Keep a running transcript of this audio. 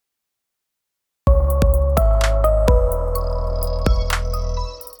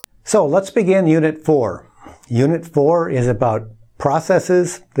So let's begin Unit 4. Unit 4 is about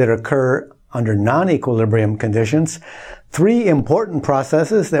processes that occur under non-equilibrium conditions. Three important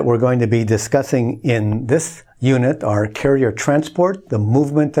processes that we're going to be discussing in this unit are carrier transport, the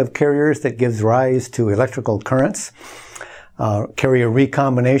movement of carriers that gives rise to electrical currents, carrier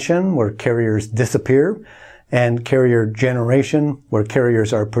recombination, where carriers disappear, and carrier generation, where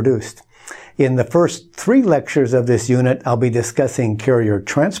carriers are produced. In the first three lectures of this unit, I'll be discussing carrier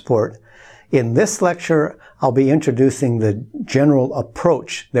transport. In this lecture, I'll be introducing the general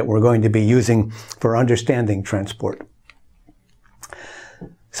approach that we're going to be using for understanding transport.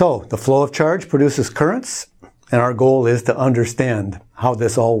 So, the flow of charge produces currents, and our goal is to understand how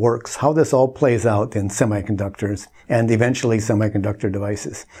this all works, how this all plays out in semiconductors and eventually semiconductor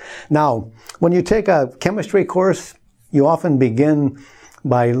devices. Now, when you take a chemistry course, you often begin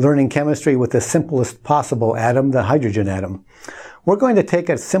by learning chemistry with the simplest possible atom, the hydrogen atom. We're going to take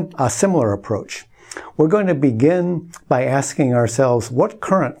a similar approach. We're going to begin by asking ourselves what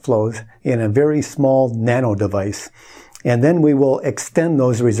current flows in a very small nano device, and then we will extend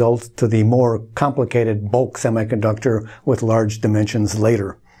those results to the more complicated bulk semiconductor with large dimensions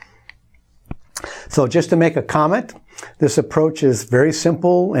later. So just to make a comment, this approach is very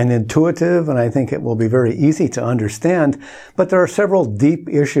simple and intuitive, and I think it will be very easy to understand, but there are several deep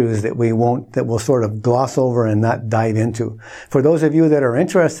issues that we'll sort of gloss over and not dive into. For those of you that are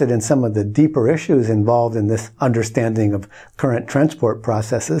interested in some of the deeper issues involved in this understanding of current transport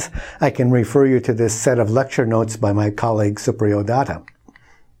processes, I can refer you to this set of lecture notes by my colleague Supriyo Datta.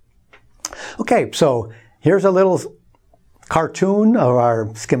 Okay, so here's a little cartoon of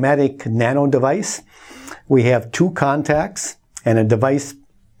our schematic nano device. We have two contacts and a device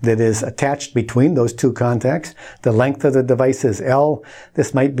that is attached between those two contacts. The length of the device is L.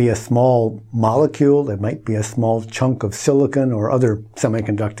 This might be a small molecule. It might be a small chunk of silicon or other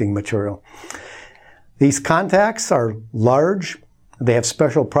semiconducting material. These contacts are large. They have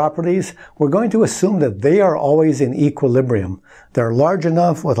special properties. We're going to assume that they are always in equilibrium. They're large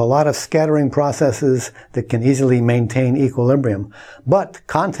enough with a lot of scattering processes that can easily maintain equilibrium. But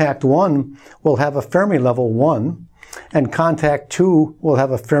contact 1 will have a Fermi level 1, and contact 2 will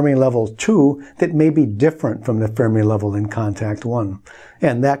have a Fermi level 2 that may be different from the Fermi level in contact 1.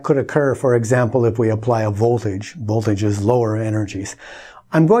 And that could occur, for example, if we apply a voltage. Voltage is lower energies.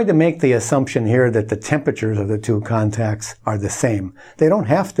 I'm going to make the assumption here that the temperatures of the two contacts are the same. They don't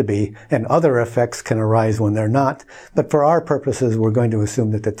have to be, and other effects can arise when they're not, but for our purposes, we're going to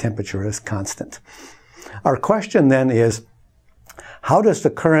assume that the temperature is constant. Our question then is, how does the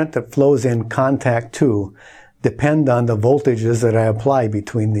current that flows in contact 2 depend on the voltages that I apply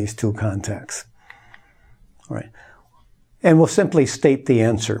between these two contacts? All right. And we'll simply state the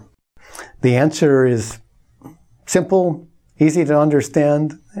answer. The answer is simple, easy to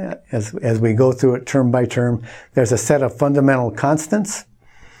understand as we go through it term by term. There's a set of fundamental constants.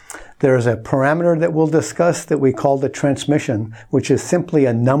 There's a parameter that we'll discuss that we call the transmission, which is simply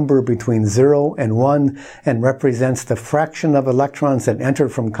a number between 0 and 1 and represents the fraction of electrons that enter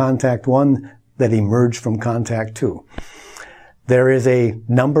from contact 1 that emerge from contact 2. There is a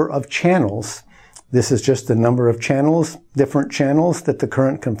number of channels. This is just the number of channels, different channels that the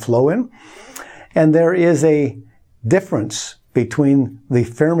current can flow in. And there is a difference between the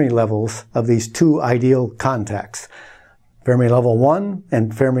Fermi levels of these two ideal contacts. Fermi level 1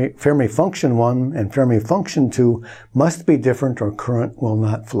 and Fermi function 1 and Fermi function 2 must be different or current will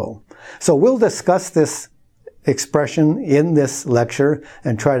not flow. So we'll discuss this expression in this lecture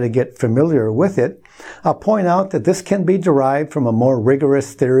and try to get familiar with it. I'll point out that this can be derived from a more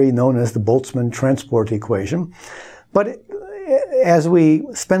rigorous theory known as the Boltzmann transport equation. But as we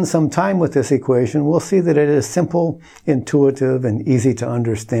spend some time with this equation, we'll see that it is simple, intuitive, and easy to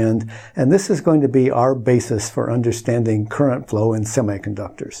understand. And this is going to be our basis for understanding current flow in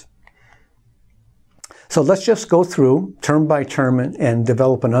semiconductors. So let's just go through term by term and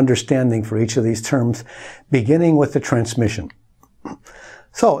develop an understanding for each of these terms, beginning with the transmission.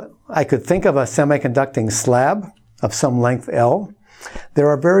 So I could think of a semiconducting slab of some length L. There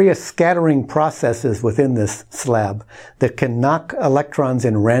are various scattering processes within this slab that can knock electrons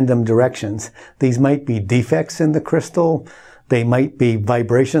in random directions. These might be defects in the crystal. They might be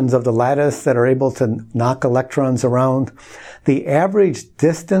vibrations of the lattice that are able to knock electrons around. The average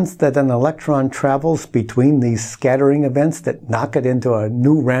distance that an electron travels between these scattering events that knock it into a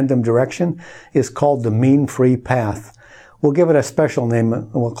new random direction is called the mean free path. We'll give it a special name,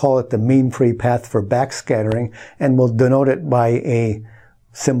 and we'll call it the mean free path for backscattering, and we'll denote it by a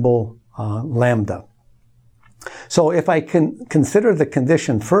symbol lambda. So if I can consider the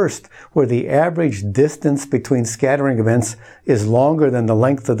condition first, where the average distance between scattering events is longer than the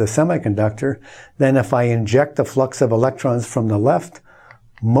length of the semiconductor, then if I inject a flux of electrons from the left,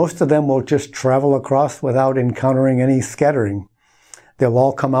 most of them will just travel across without encountering any scattering. They'll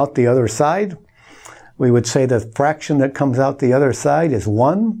all come out the other side. We would say the fraction that comes out the other side is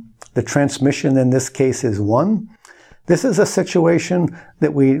 1. The transmission in this case is 1. This is a situation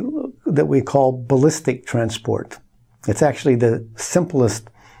that we call ballistic transport. It's actually the simplest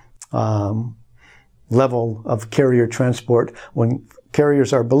level of carrier transport. When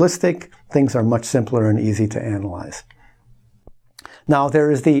carriers are ballistic, things are much simpler and easy to analyze. Now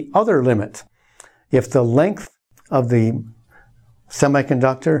there is the other limit. If the length of the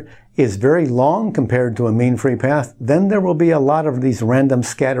semiconductor is very long compared to a mean free path, then there will be a lot of these random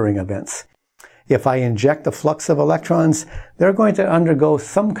scattering events. If I inject a flux of electrons, they're going to undergo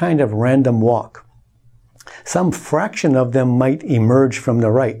some kind of random walk. Some fraction of them might emerge from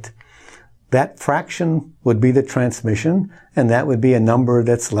the right. That fraction would be the transmission, and that would be a number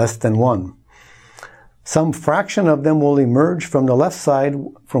that's less than 1. Some fraction of them will emerge from the left side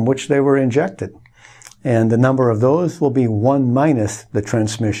from which they were injected. And the number of those will be 1 minus the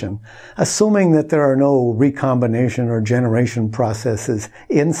transmission, assuming that there are no recombination or generation processes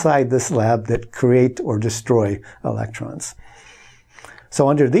inside this lab that create or destroy electrons. So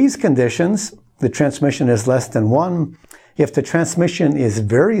under these conditions, the transmission is less than 1. If the transmission is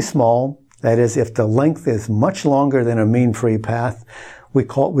very small, that is, if the length is much longer than a mean free path,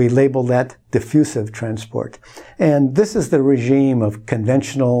 we label that diffusive transport. And this is the regime of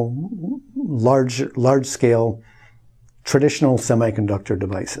conventional, large-scale, traditional semiconductor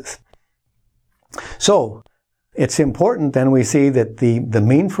devices. So it's important then we see that the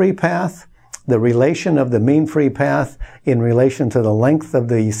mean free path, the relation of the mean free path in relation to the length of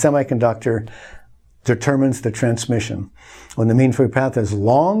the semiconductor determines the transmission. When the mean free path is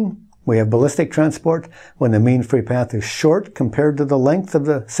long, we have ballistic transport. When the mean free path is short compared to the length of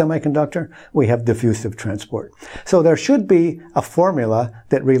the semiconductor, we have diffusive transport. So there should be a formula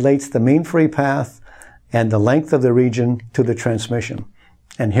that relates the mean free path and the length of the region to the transmission.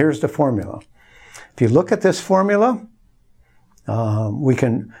 And here's the formula. If you look at this formula, we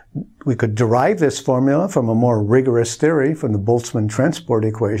could derive this formula from a more rigorous theory, from the Boltzmann transport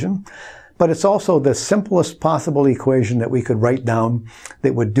equation. But it's also the simplest possible equation that we could write down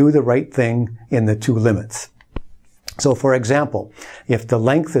that would do the right thing in the two limits. So for example, if the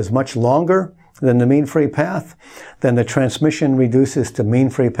length is much longer than the mean free path, then the transmission reduces to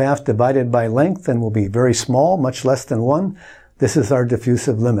mean free path divided by length and will be very small, much less than 1. This is our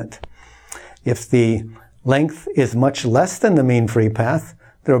diffusive limit. If the length is much less than the mean free path,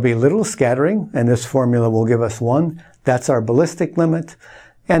 there will be little scattering, and this formula will give us 1. That's our ballistic limit.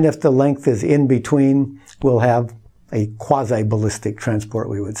 And if the length is in between, we'll have a quasi-ballistic transport,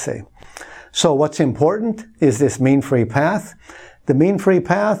 we would say. So what's important is this mean free path. The mean free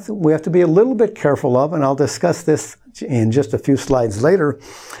path we have to be a little bit careful of, and I'll discuss this in just a few slides later.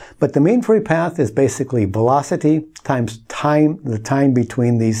 But the mean free path is basically velocity times time, the time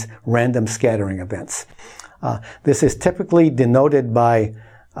between these random scattering events. This is typically denoted by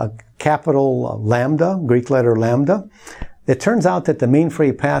a capital lambda, Greek letter lambda. It turns out that the mean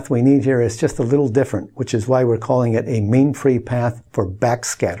free path we need here is just a little different, which is why we're calling it a mean free path for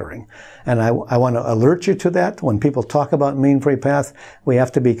backscattering. And I want to alert you to that. When people talk about mean free path, we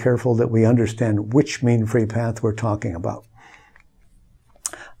have to be careful that we understand which mean free path we're talking about.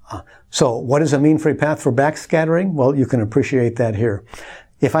 So what is a mean free path for backscattering? Well, you can appreciate that here.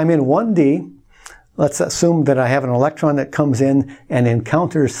 If I'm in 1D, let's assume that I have an electron that comes in and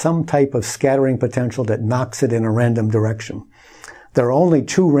encounters some type of scattering potential that knocks it in a random direction. There are only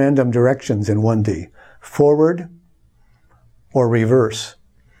 2 random directions in 1D, forward or reverse.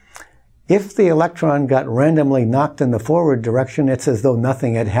 If the electron got randomly knocked in the forward direction, it's as though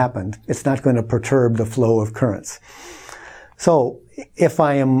nothing had happened. It's not going to perturb the flow of currents. So if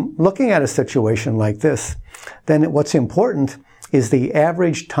I am looking at a situation like this, then what's important is the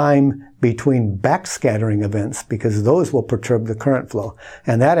average time between backscattering events, because those will perturb the current flow.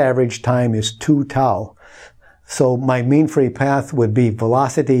 And that average time is 2 tau. So my mean free path would be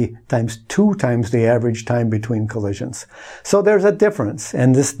velocity times 2 times the average time between collisions. So there's a difference,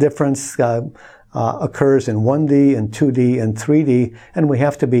 and this difference occurs in 1D and 2D and 3D, and we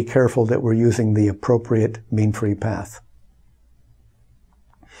have to be careful that we're using the appropriate mean free path.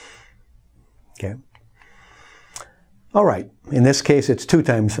 Okay. All right. In this case, it's 2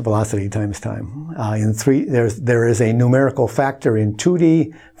 times velocity times time. In 3, there is a numerical factor in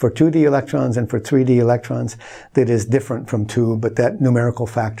 2D for 2D electrons and for 3D electrons that is different from 2, but that numerical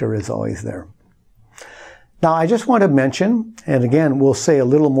factor is always there. Now, I just want to mention, and again, we'll say a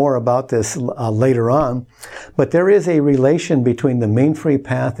little more about this later on, but there is a relation between the mean free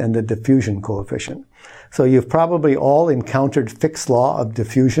path and the diffusion coefficient. So you've probably all encountered Fick's law of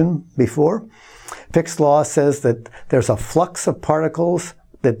diffusion before. Fick's law says that there's a flux of particles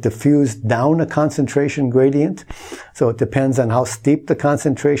that diffuse down a concentration gradient. So it depends on how steep the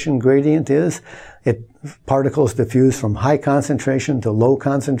concentration gradient is. Particles diffuse from high concentration to low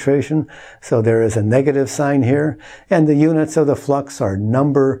concentration. So there is a negative sign here. And the units of the flux are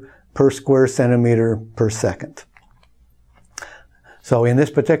number per square centimeter per second. So in this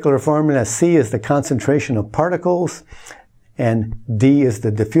particular formula, C is the concentration of particles, and D is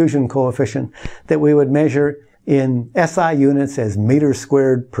the diffusion coefficient that we would measure in SI units as meters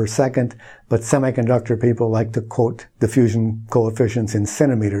squared per second, but semiconductor people like to quote diffusion coefficients in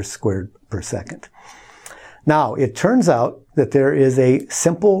centimeters squared per second. Now, it turns out that there is a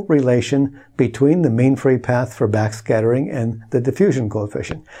simple relation between the mean free path for backscattering and the diffusion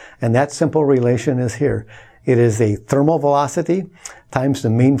coefficient. And that simple relation is here. It is a thermal velocity times the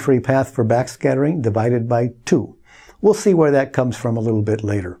mean free path for backscattering divided by 2. We'll see where that comes from a little bit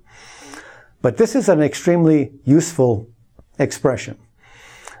later. But this is an extremely useful expression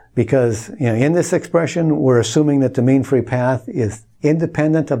because in this expression, we're assuming that the mean free path is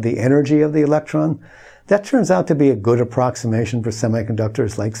independent of the energy of the electron. That turns out to be a good approximation for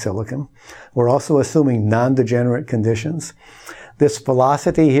semiconductors like silicon. We're also assuming non-degenerate conditions. This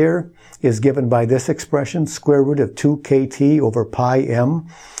velocity here is given by this expression, square root of 2 kT over pi m.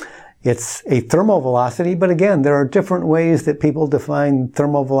 It's a thermal velocity, but again, there are different ways that people define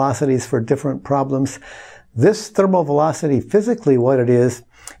thermal velocities for different problems. This thermal velocity, physically what it is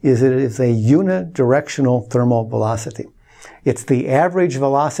it is a unidirectional thermal velocity. It's the average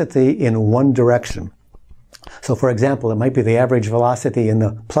velocity in one direction. So for example, it might be the average velocity in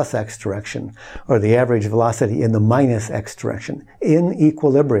the plus x direction, or the average velocity in the minus x direction, in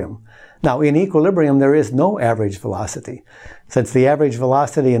equilibrium. Now, in equilibrium, there is no average velocity. Since the average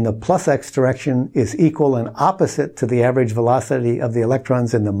velocity in the plus x direction is equal and opposite to the average velocity of the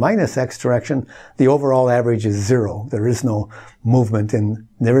electrons in the minus x direction, the overall average is 0. There is no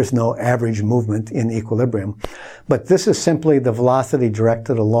average movement in equilibrium. But this is simply the velocity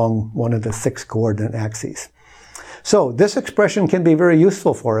directed along one of the 6 coordinate axes. So this expression can be very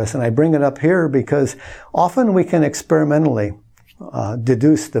useful for us, and I bring it up here because often we can experimentally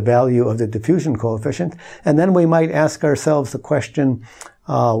deduce the value of the diffusion coefficient, and then we might ask ourselves the question,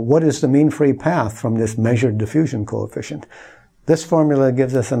 what is the mean free path from this measured diffusion coefficient? This formula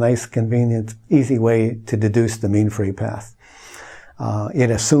gives us a nice, convenient, easy way to deduce the mean free path. It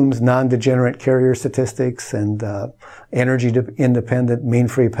assumes non-degenerate carrier statistics and energy-independent mean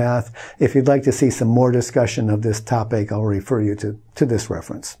free path. If you'd like to see some more discussion of this topic, I'll refer you to this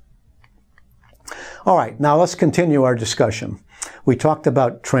reference. All right, now let's continue our discussion. We talked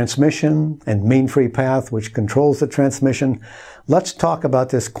about transmission and mean free path, which controls the transmission. Let's talk about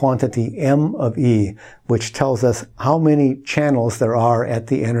this quantity m of E, which tells us how many channels there are at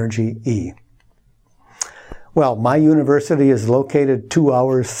the energy E. Well, my university is located 2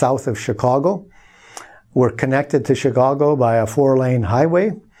 hours south of Chicago. We're connected to Chicago by a 4-lane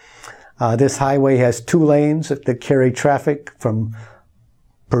highway. This highway has 2 lanes that carry traffic from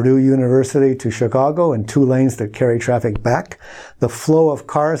Purdue University to Chicago and 2 lanes that carry traffic back. The flow of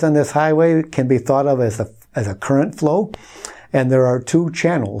cars on this highway can be thought of as a current flow, and there are 2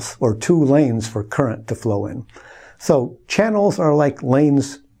 channels or 2 lanes for current to flow in. So channels are like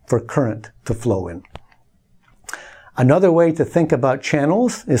lanes for current to flow in. Another way to think about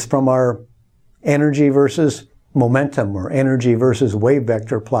channels is from our energy versus momentum or energy versus wave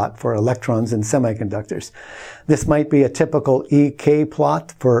vector plot for electrons in semiconductors. This might be a typical EK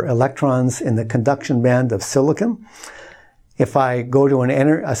plot for electrons in the conduction band of silicon. If I go to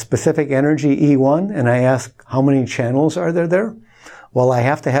a specific energy E1 and I ask how many channels are there? Well, I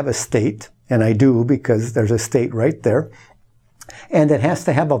have to have a state, and I do because there's a state right there. And it has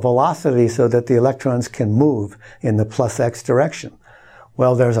to have a velocity so that the electrons can move in the plus x direction.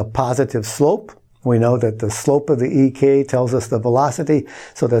 Well, there's a positive slope. We know that the slope of the EK tells us the velocity,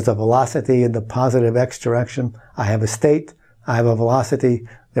 so there's a velocity in the positive x direction. I have a state, I have a velocity,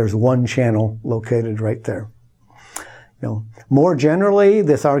 there's 1 channel located right there. More generally,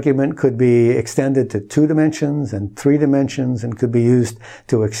 this argument could be extended to 2 dimensions and 3 dimensions and could be used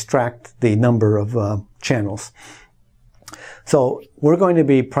to extract the number of channels. So we're going to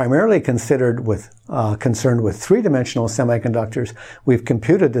be primarily concerned with three-dimensional semiconductors. We've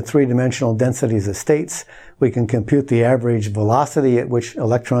computed the three-dimensional densities of states. We can compute the average velocity at which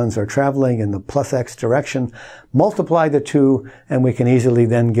electrons are traveling in the plus x direction, multiply the two, and we can easily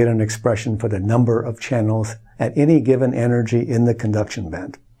then get an expression for the number of channels at any given energy in the conduction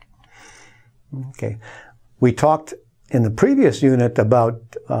band. Okay. We talked in the previous unit about,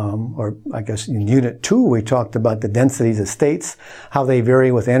 or I guess in Unit 2, we talked about the densities of states, how they vary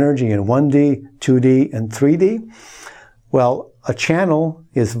with energy in 1D, 2D, and 3D. Well, a channel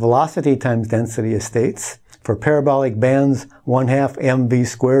is velocity times density of states. For parabolic bands, 1/2 mv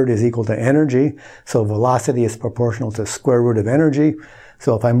squared is equal to energy, so velocity is proportional to square root of energy.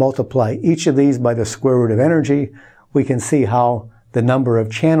 So if I multiply each of these by the square root of energy, we can see how the number of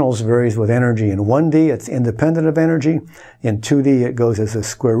channels varies with energy. In 1D, it's independent of energy. In 2D, it goes as a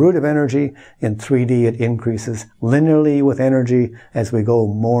square root of energy. In 3D, it increases linearly with energy as we go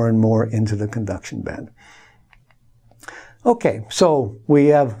more and more into the conduction band. Okay, so we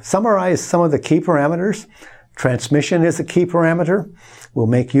have summarized some of the key parameters. Transmission is a key parameter. We'll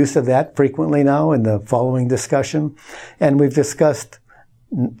make use of that frequently now in the following discussion. And we've discussed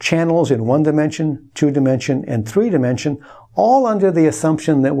channels in 1 dimension, 2 dimension, and 3 dimension, all under the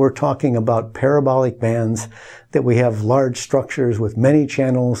assumption that we're talking about parabolic bands, that we have large structures with many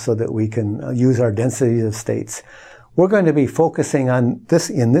channels so that we can use our densities of states. We're going to be focusing on this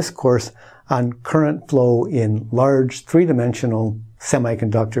in this course on current flow in large three-dimensional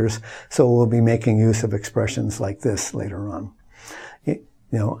semiconductors, so we'll be making use of expressions like this later on.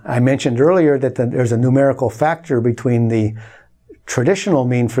 I mentioned earlier that there's a numerical factor between the traditional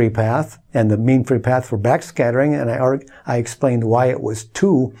mean free path and the mean free path for backscattering, and I explained why it was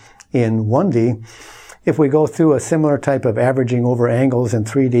 2 in 1D. If we go through a similar type of averaging over angles in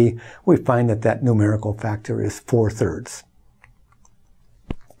 3D, we find that that numerical factor is 4/3.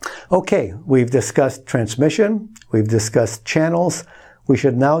 Okay, we've discussed transmission, we've discussed channels. We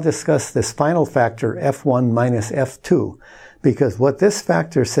should now discuss this final factor, F1 minus F2, because what this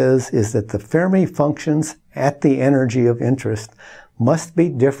factor says is that the Fermi functions at the energy of interest must be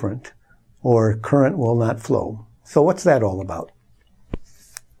different or current will not flow. So what's that all about?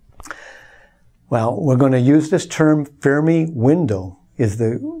 Well, we're going to use this term Fermi window is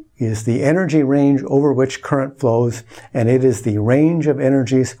the energy range over which current flows, and it is the range of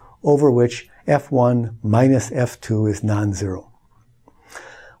energies over which F1 minus F2 is non-zero.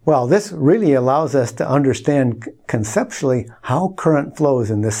 Well, this really allows us to understand conceptually how current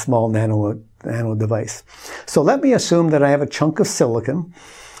flows in this small nano device. So let me assume that I have a chunk of silicon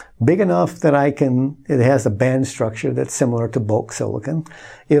big enough that it has a band structure that's similar to bulk silicon.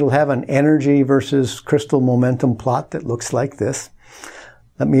 It'll have an energy versus crystal momentum plot that looks like this.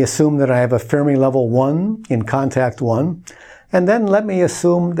 Let me assume that I have a Fermi level 1 in contact 1. And then let me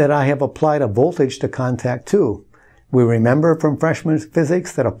assume that I have applied a voltage to contact 2. We remember from freshman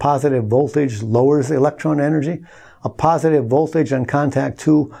physics that a positive voltage lowers the electron energy. A positive voltage on contact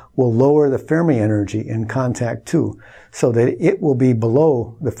 2 will lower the Fermi energy in contact 2, so that it will be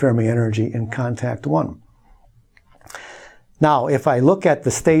below the Fermi energy in contact 1. Now, if I look at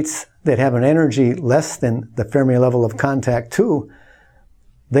the states that have an energy less than the Fermi level of contact 2,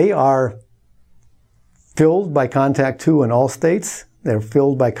 they are filled by contact 2 in all states. They're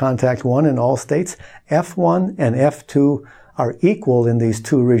filled by contact 1 in all states. F1 and F2 are equal in these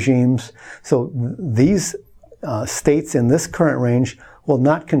two regimes. So these states in this current range will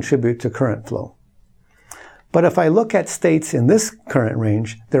not contribute to current flow. But if I look at states in this current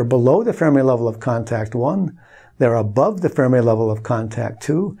range, they're below the Fermi level of contact 1. They're above the Fermi level of contact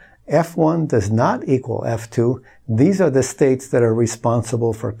 2. F1 does not equal F2. These are the states that are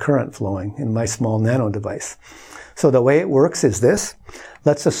responsible for current flowing in my small nano device. So the way it works is this.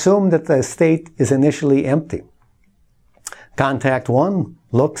 Let's assume that the state is initially empty. Contact 1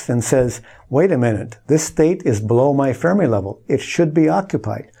 looks and says, wait a minute, this state is below my Fermi level. It should be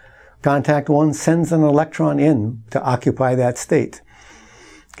occupied. Contact 1 sends an electron in to occupy that state.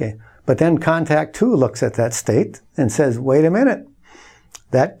 Okay. But then contact 2 looks at that state and says, wait a minute,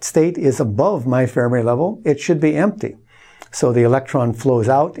 that state is above my Fermi level. It should be empty. So the electron flows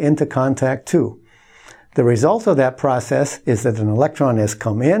out into contact 2. The result of that process is that an electron has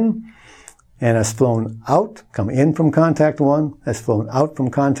come in and has flown out, come in from contact 1, has flown out from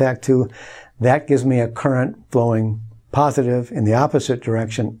contact 2. That gives me a current flowing positive in the opposite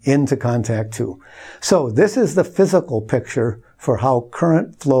direction into contact 2. So this is the physical picture for how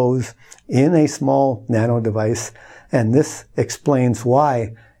current flows in a small nano device, and this explains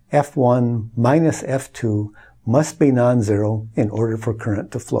why F1 minus F2 must be non-zero in order for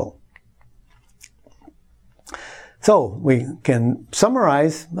current to flow. So we can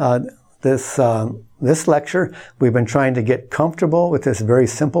summarize this lecture. We've been trying to get comfortable with this very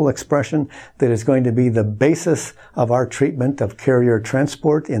simple expression that is going to be the basis of our treatment of carrier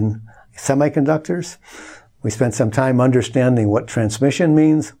transport in semiconductors. We spent some time understanding what transmission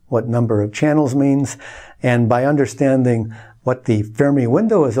means, what number of channels means, and by understanding what the Fermi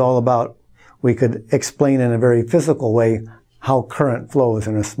window is all about, we could explain in a very physical way how current flows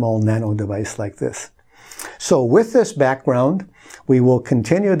in a small nano device like this. So with this background, we will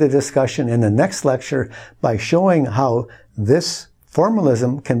continue the discussion in the next lecture by showing how this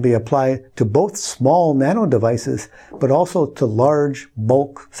formalism can be applied to both small nano devices, but also to large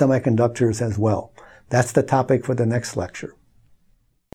bulk semiconductors as well. That's the topic for the next lecture.